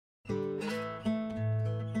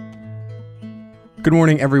Good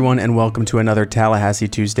morning, everyone, and welcome to another Tallahassee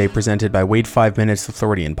Tuesday presented by Wait 5 Minutes, the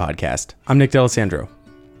Floridian podcast. I'm Nick D'Alessandro.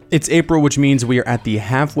 It's April, which means we are at the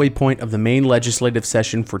halfway point of the main legislative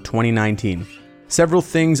session for 2019. Several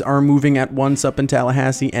things are moving at once up in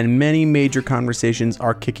Tallahassee, and many major conversations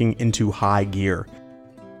are kicking into high gear.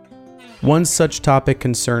 One such topic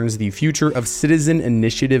concerns the future of citizen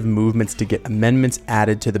initiative movements to get amendments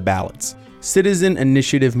added to the ballots. Citizen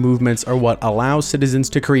initiative movements are what allow citizens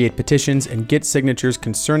to create petitions and get signatures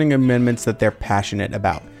concerning amendments that they're passionate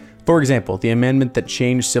about. For example, the amendment that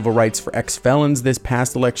changed civil rights for ex-felons this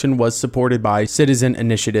past election was supported by citizen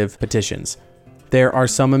initiative petitions. There are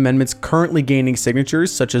some amendments currently gaining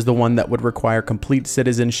signatures, such as the one that would require complete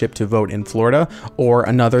citizenship to vote in Florida, or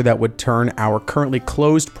another that would turn our currently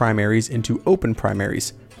closed primaries into open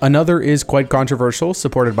primaries. Another is quite controversial,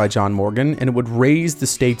 supported by John Morgan, and it would raise the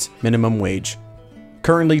state's minimum wage.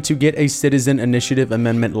 Currently, to get a citizen initiative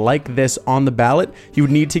amendment like this on the ballot, you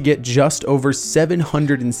would need to get just over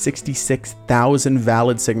 766,000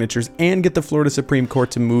 valid signatures and get the Florida Supreme Court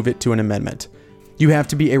to move it to an amendment. You have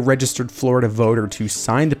to be a registered Florida voter to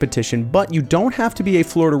sign the petition, but you don't have to be a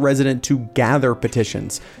Florida resident to gather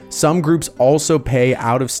petitions. Some groups also pay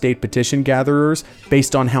out-of-state petition gatherers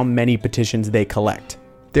based on how many petitions they collect.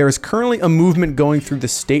 There is currently a movement going through the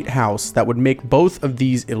state house that would make both of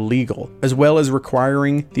these illegal, as well as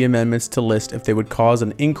requiring the amendments to list if they would cause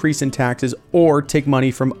an increase in taxes or take money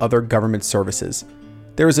from other government services.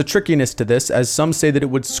 There is a trickiness to this, as some say that it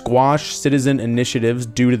would squash citizen initiatives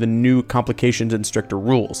due to the new complications and stricter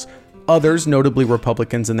rules. Others, notably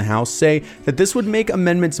Republicans in the House, say that this would make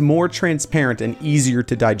amendments more transparent and easier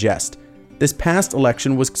to digest. This past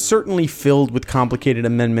election was certainly filled with complicated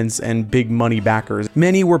amendments and big money backers.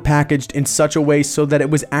 Many were packaged in such a way so that it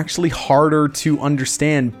was actually harder to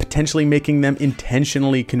understand, potentially making them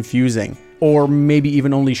intentionally confusing, or maybe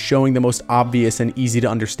even only showing the most obvious and easy to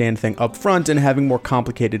understand thing up front and having more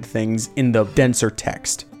complicated things in the denser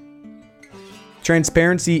text.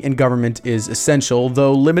 Transparency in government is essential,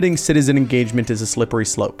 though limiting citizen engagement is a slippery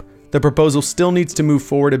slope. The proposal still needs to move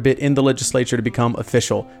forward a bit in the legislature to become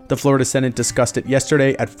official. The Florida Senate discussed it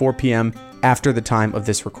yesterday at 4 p.m. after the time of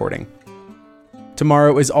this recording.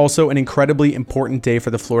 Tomorrow is also an incredibly important day for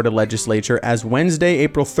the Florida legislature, as Wednesday,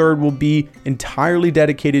 April 3rd, will be entirely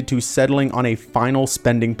dedicated to settling on a final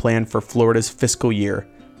spending plan for Florida's fiscal year.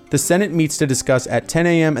 The Senate meets to discuss at 10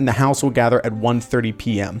 a.m. and the House will gather at 1:30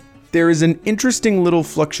 p.m. There is an interesting little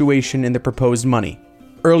fluctuation in the proposed money.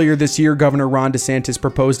 Earlier this year, Governor Ron DeSantis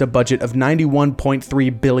proposed a budget of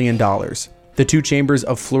 $91.3 billion. The two chambers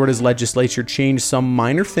of Florida's legislature changed some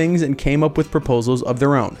minor things and came up with proposals of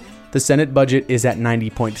their own. The Senate budget is at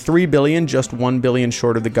 $90.3 billion, just $1 billion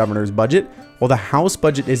short of the governor's budget, while the House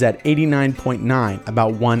budget is at $89.9,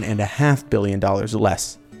 about $1.5 billion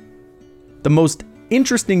less. The most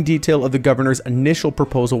interesting detail of the governor's initial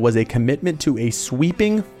proposal was a commitment to a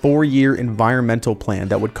sweeping 4-year environmental plan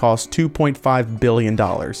that would cost $2.5 billion.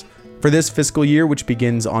 For this fiscal year, which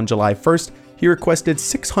begins on July 1st, he requested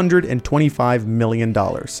 $625 million.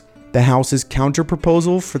 The House's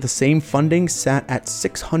counterproposal for the same funding sat at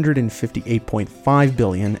 $658.5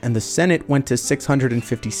 billion, and the Senate went to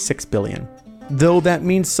 $656 billion. Though that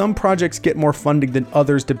means some projects get more funding than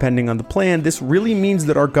others depending on the plan, this really means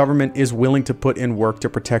that our government is willing to put in work to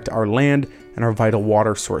protect our land and our vital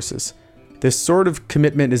water sources. This sort of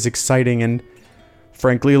commitment is exciting and,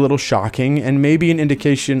 frankly, a little shocking, and maybe an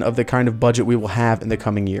indication of the kind of budget we will have in the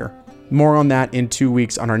coming year. More on that in 2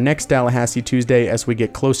 weeks on our next Tallahassee Tuesday as we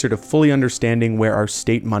get closer to fully understanding where our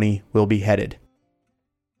state money will be headed.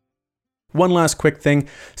 One last quick thing,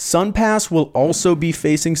 SunPass will also be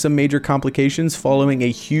facing some major complications following a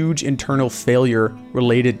huge internal failure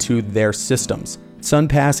related to their systems.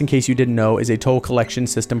 SunPass, in case you didn't know, is a toll collection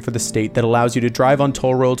system for the state that allows you to drive on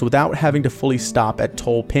toll roads without having to fully stop at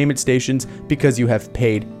toll payment stations because you have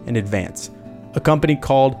paid in advance. A company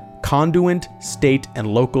called Conduent State and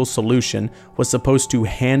Local Solution was supposed to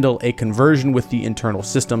handle a conversion with the internal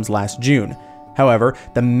systems last June. However,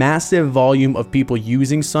 the massive volume of people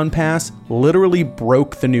using SunPass literally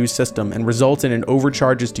broke the new system and resulted in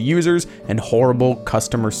overcharges to users and horrible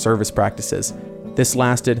customer service practices. This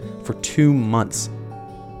lasted for 2 months.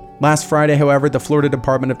 Last Friday, however, the Florida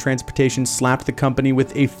Department of Transportation slapped the company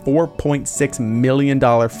with a $4.6 million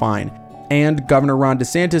fine, and Governor Ron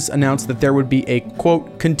DeSantis announced that there would be a,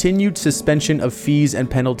 quote, continued suspension of fees and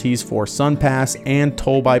penalties for SunPass and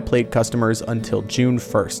toll-by-plate customers until June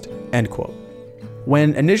 1st, end quote.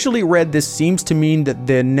 When initially read, this seems to mean that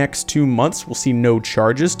the next 2 months will see no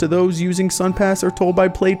charges to those using SunPass or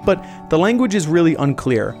toll-by-plate, but the language is really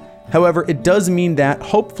unclear. However, it does mean that,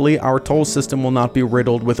 hopefully, our toll system will not be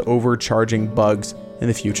riddled with overcharging bugs in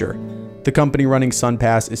the future. The company running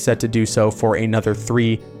SunPass is set to do so for another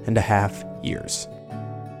 3.5 years.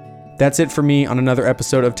 That's it for me on another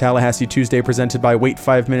episode of Tallahassee Tuesday presented by Wait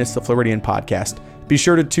 5 Minutes, the Floridian podcast. Be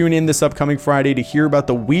sure to tune in this upcoming Friday to hear about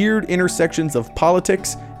the weird intersections of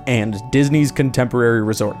politics and Disney's contemporary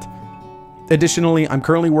resort. Additionally, I'm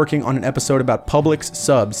currently working on an episode about Publix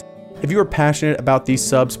subs. If you are passionate about these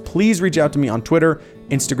subs, please reach out to me on Twitter,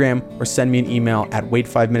 Instagram, or send me an email at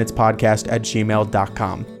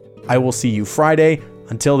wait5minutеspodcast@gmail.com. I will see you Friday.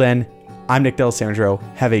 Until then, I'm Nick D'Alessandro.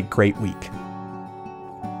 Have a great week.